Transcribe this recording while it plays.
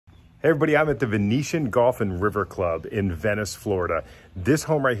Hey everybody, I'm at the Venetian Golf and River Club in Venice, Florida. This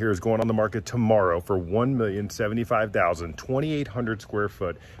home right here is going on the market tomorrow for $1,075,000, 2,800 square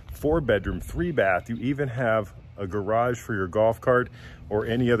foot, 4-bedroom, 3-bath. You even have a garage for your golf cart or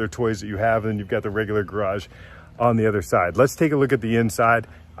any other toys that you have, and you've got the regular garage on the other side. Let's take a look at the inside.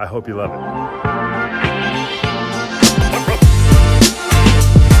 I hope you love it.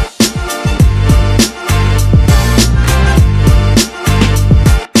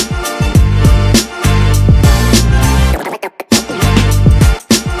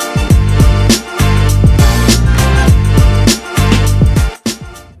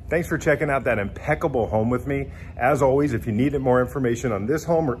 Thanks for checking out that impeccable home with me. As always, if you need more information on this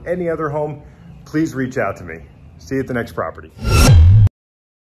home or any other home, please reach out to me. See you at the next property.